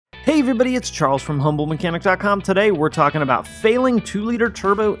Hey everybody, it's Charles from HumbleMechanic.com. Today we're talking about failing 2-liter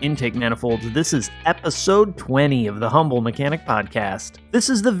turbo intake manifolds. This is episode 20 of the Humble Mechanic podcast. This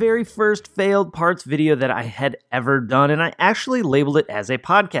is the very first failed parts video that I had ever done, and I actually labeled it as a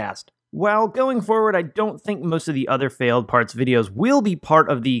podcast. While going forward, I don't think most of the other failed parts videos will be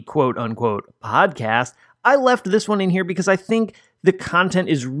part of the quote-unquote podcast. I left this one in here because I think the content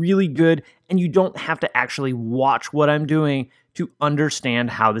is really good, and you don't have to actually watch what I'm doing to understand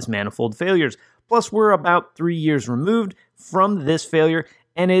how this manifold failures. Plus, we're about 3 years removed from this failure,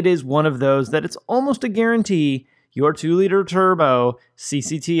 and it is one of those that it's almost a guarantee your 2-liter turbo,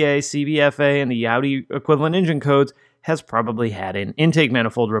 CCTA, CBFA, and the Audi equivalent engine codes has probably had an intake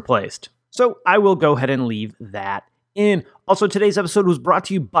manifold replaced. So I will go ahead and leave that in. Also, today's episode was brought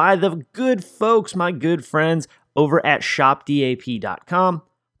to you by the good folks, my good friends over at shopdap.com.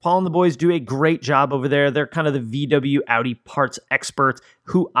 Paul and the boys do a great job over there. They're kind of the VW Audi parts experts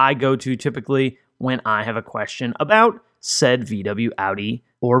who I go to typically when I have a question about said VW Audi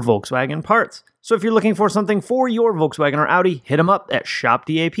or Volkswagen parts. So if you're looking for something for your Volkswagen or Audi, hit them up at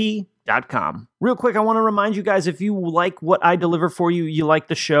shopdap.com. Real quick, I want to remind you guys, if you like what I deliver for you, you like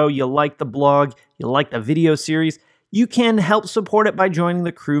the show, you like the blog, you like the video series, you can help support it by joining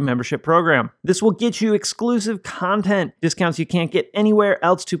the crew membership program. This will get you exclusive content, discounts you can't get anywhere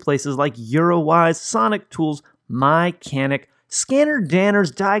else to places like Eurowise, Sonic Tools, Mycanic, Scanner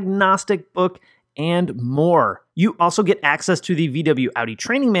Danner's Diagnostic Book, and more. You also get access to the VW Audi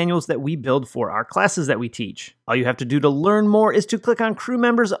training manuals that we build for our classes that we teach. All you have to do to learn more is to click on crew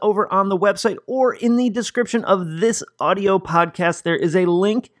members over on the website, or in the description of this audio podcast, there is a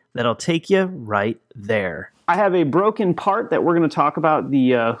link that'll take you right there. I have a broken part that we're going to talk about,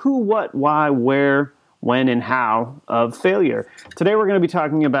 the who, what, why, where, when, and how of failure. Today we're going to be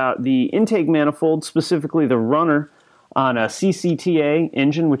talking about the intake manifold, specifically the runner on a CCTA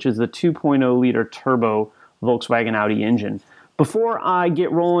engine, which is the 2.0-liter turbo Volkswagen Audi engine. Before I get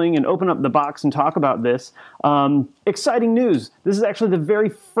rolling and open up the box and talk about this, exciting news. This is actually the very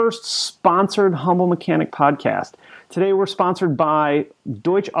first sponsored Humble Mechanic podcast. Today we're sponsored by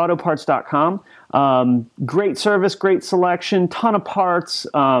DeutschAutoparts.com. Great service, great selection, ton of parts,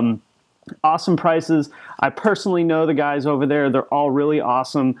 awesome prices. I personally know the guys over there. They're all really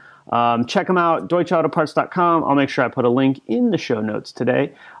awesome. Check them out, DeutschAutoparts.com. I'll make sure I put a link in the show notes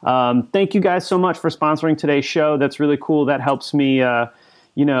today. Thank you guys so much for sponsoring today's show. That's really cool. That helps me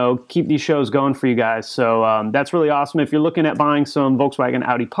keep these shows going for you guys. So that's really awesome. If you're looking at buying some Volkswagen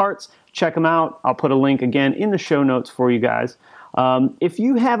Audi parts, check them out. I'll put a link again in the show notes for you guys. If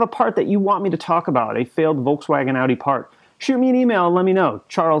you have a part that you want me to talk about, a failed Volkswagen Audi part, shoot me an email and let me know.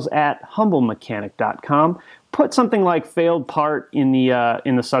 Charles@humblemechanic.com. Put something like failed part in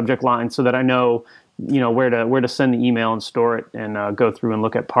the subject line so that I know where to send the email and store it and go through and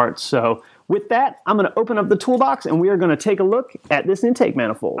look at parts. So with that, I'm going to open up the toolbox and we are going to take a look at this intake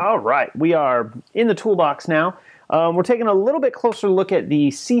manifold. All right, we are in the toolbox now. We're taking a little bit closer look at the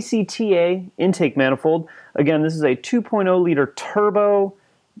CCTA intake manifold. Again, this is a 2.0-liter turbo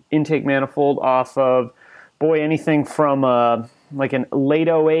intake manifold off of, anything from like an late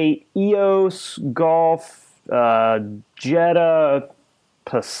 08 EOS, Golf, Jetta,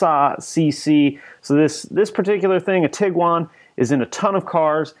 Passat, CC. So this particular thing, a Tiguan, is in a ton of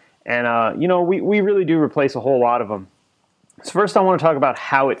cars, and we really do replace a whole lot of them. So first I want to talk about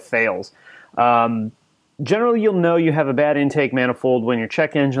how it fails. Generally, you'll know you have a bad intake manifold when your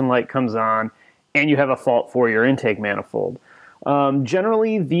check engine light comes on and you have a fault for your intake manifold.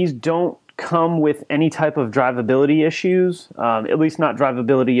 Generally, these don't come with any type of drivability issues, at least not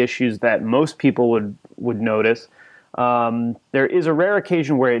drivability issues that most people would notice. There is a rare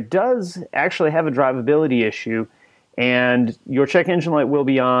occasion where it does actually have a drivability issue, and your check engine light will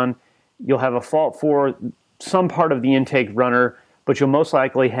be on. You'll have a fault for some part of the intake runner, but you'll most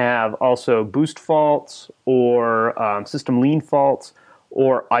likely have also boost faults or system lean faults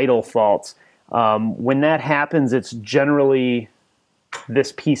or idle faults. When that happens, it's generally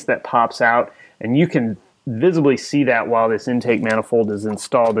this piece that pops out, and you can visibly see that while this intake manifold is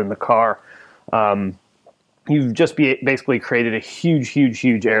installed in the car. You've just basically created a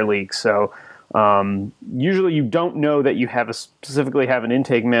huge air leak. So usually you don't know that you specifically have an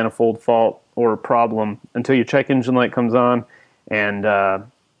intake manifold fault or a problem until your check engine light comes on and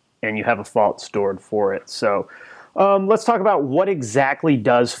you have a fault stored for it. So let's talk about what exactly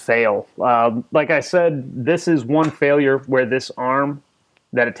does fail. Like I said, this is one failure where this arm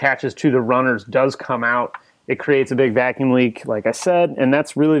that attaches to the runners does come out. It creates a big vacuum leak, like I said, and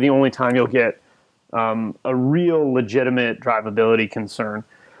that's really the only time you'll get a real legitimate drivability concern.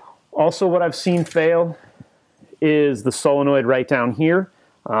 Also, what I've seen fail is the solenoid right down here.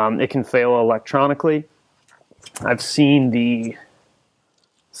 It can fail electronically. I've seen the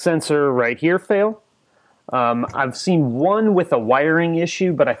sensor right here fail. I've seen one with a wiring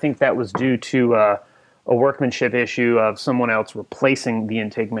issue, but I think that was due to a workmanship issue of someone else replacing the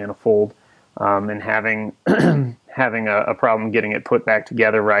intake manifold and having having a problem getting it put back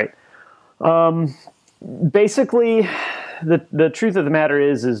together right. Basically, the truth of the matter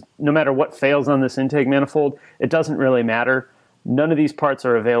is no matter what fails on this intake manifold, it doesn't really matter. None of these parts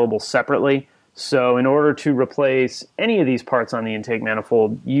are available separately. So in order to replace any of these parts on the intake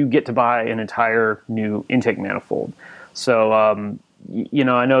manifold, you get to buy an entire new intake manifold. So,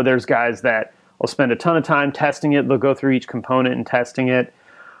 I know there's guys that will spend a ton of time testing it. They'll go through each component and testing it.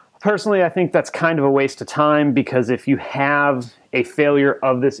 Personally, I think that's kind of a waste of time, because if you have a failure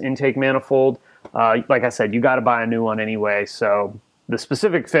of this intake manifold, like I said, you got to buy a new one anyway. So the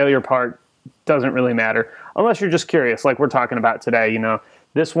specific failure part doesn't really matter, unless you're just curious, like we're talking about today.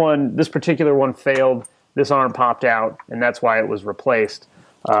 This particular one failed, this arm popped out, and that's why it was replaced.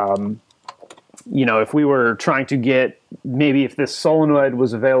 If we were trying to get, maybe if this solenoid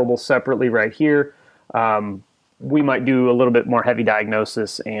was available separately right here, we might do a little bit more heavy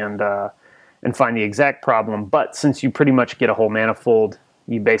diagnosis and find the exact problem. But since you pretty much get a whole manifold,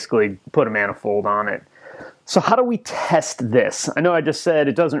 you basically put a manifold on it. So how do we test this? I know I just said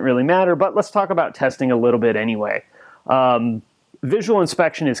it doesn't really matter, but let's talk about testing a little bit anyway. Visual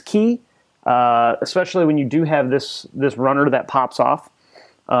inspection is key, especially when you do have this runner that pops off.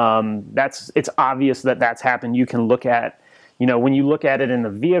 It's obvious that that's happened. You can look at, when you look at it in the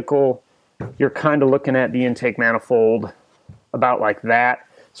vehicle, you're kind of looking at the intake manifold about like that.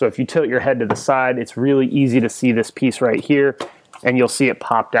 So if you tilt your head to the side, it's really easy to see this piece right here, and you'll see it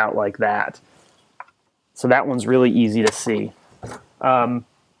popped out like that. So that one's really easy to see.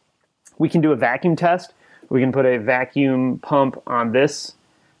 We can do a vacuum test. We can put a vacuum pump on this.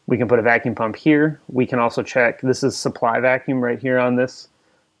 We can put a vacuum pump here. We can also check, this is supply vacuum right here on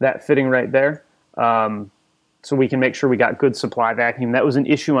that fitting right there. So we can make sure we got good supply vacuum. That was an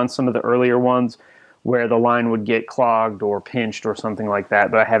issue on some of the earlier ones where the line would get clogged or pinched or something like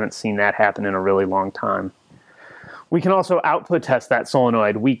that, but I haven't seen that happen in a really long time. We can also output test that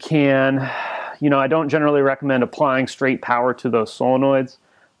solenoid. We can, I don't generally recommend applying straight power to those solenoids.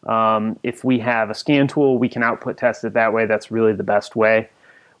 If we have a scan tool, we can output test it that way. That's really the best way.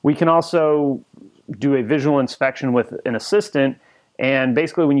 We can also do a visual inspection with an assistant, and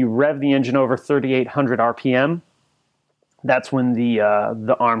basically when you rev the engine over 3,800 RPM, that's when the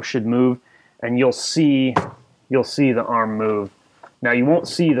arm should move, and you'll see the arm move. Now you won't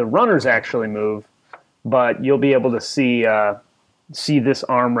see the runners actually move, but you'll be able to see this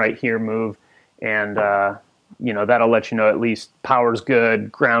arm right here move, and that'll let you know at least power's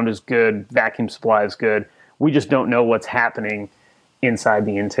good, ground is good, vacuum supply is good. We just don't know what's happening inside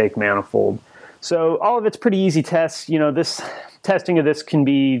the intake manifold. So all of it's pretty easy tests. This testing of this can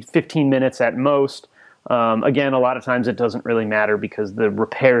be 15 minutes at most. Again, a lot of times it doesn't really matter because the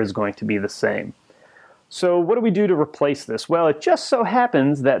repair is going to be the same. So what do we do to replace this? Well, it just so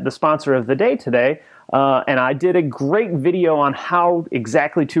happens that the sponsor of the day today, and I did a great video on how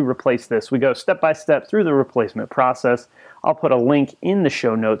exactly to replace this. We go step by step through the replacement process. I'll put a link in the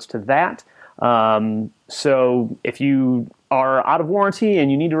show notes to that. So if you are out of warranty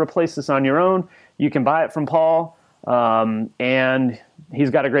and you need to replace this on your own, you can buy it from Paul, and he's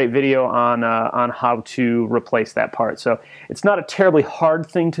got a great video on how to replace that part. So it's not a terribly hard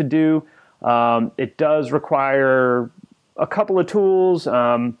thing to do. It does require a couple of tools.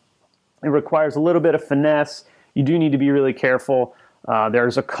 It requires a little bit of finesse. You do need to be really careful.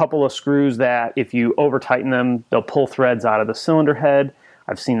 There's a couple of screws that if you over tighten them, they'll pull threads out of the cylinder head.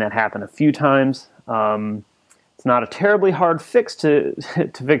 I've seen that happen a few times. It's not a terribly hard fix to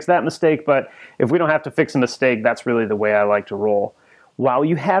fix that mistake, but if we don't have to fix a mistake, that's really the way I like to roll. While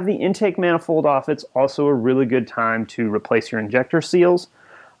you have the intake manifold off, it's also a really good time to replace your injector seals.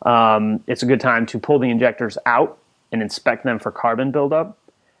 It's a good time to pull the injectors out and inspect them for carbon buildup.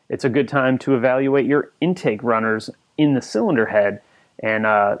 It's a good time to evaluate your intake runners in the cylinder head and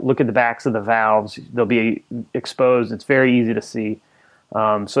look at the backs of the valves. They'll be exposed. It's very easy to see.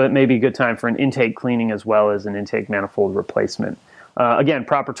 So it may be a good time for an intake cleaning as well as an intake manifold replacement. Again,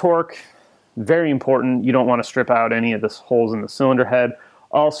 proper torque, very important. You don't want to strip out any of the holes in the cylinder head.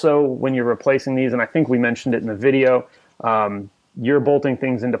 Also, when you're replacing these, and I think we mentioned it in the video, you're bolting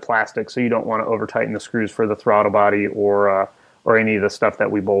things into plastic, so you don't want to over tighten the screws for the throttle body or any of the stuff that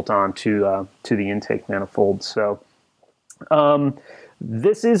we bolt on to the intake manifold. So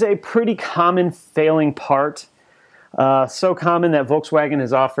this is a pretty common failing part. So common that Volkswagen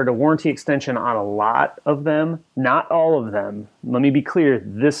has offered a warranty extension on a lot of them, not all of them. Let me be clear,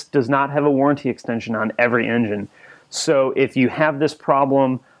 this does not have a warranty extension on every engine. So if you have this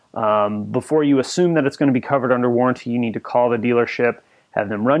problem, before you assume that it's going to be covered under warranty, you need to call the dealership, have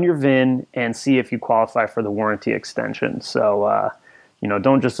them run your VIN, and see if you qualify for the warranty extension. So,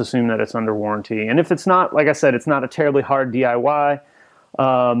 don't just assume that it's under warranty. And if it's not, like I said, it's not a terribly hard DIY.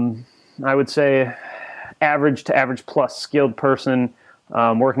 I would say average to average plus skilled person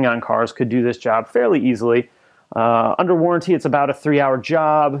working on cars could do this job fairly easily. Under warranty, it's about a 3-hour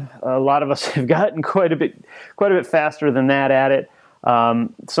job. A lot of us have gotten quite a bit faster than that at it.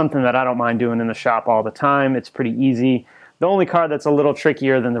 Something that I don't mind doing in the shop all the time. It's pretty easy. The only car that's a little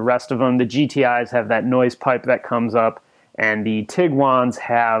trickier than the rest of them, the GTIs have that noise pipe that comes up, and the Tiguan's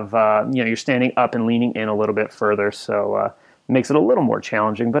have, you're standing up and leaning in a little bit further, so makes it a little more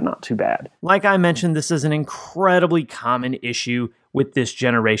challenging, but not too bad. Like I mentioned, this is an incredibly common issue with this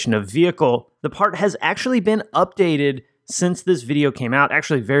generation of vehicle. The part has actually been updated since this video came out,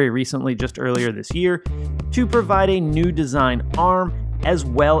 actually very recently, just earlier this year, to provide a new design arm as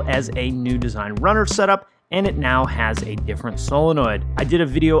well as a new design runner setup, and it now has a different solenoid. I did a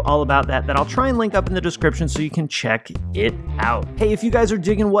video all about that I'll try and link up in the description so you can check it out. Hey, if you guys are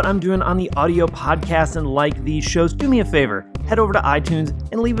digging what I'm doing on the audio podcast and like these shows, do me a favor, head over to iTunes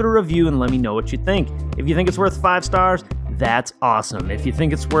and leave it a review and let me know what you think. If you think it's worth 5 stars, that's awesome. If you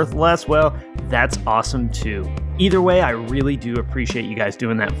think it's worth less, well, that's awesome too. Either way, I really do appreciate you guys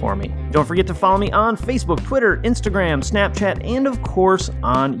doing that for me. Don't forget to follow me on Facebook, Twitter, Instagram, Snapchat, and of course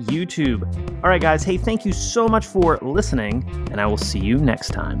on YouTube. All right, guys, hey, thank you so much for listening, and I will see you next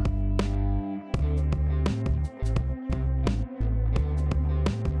time.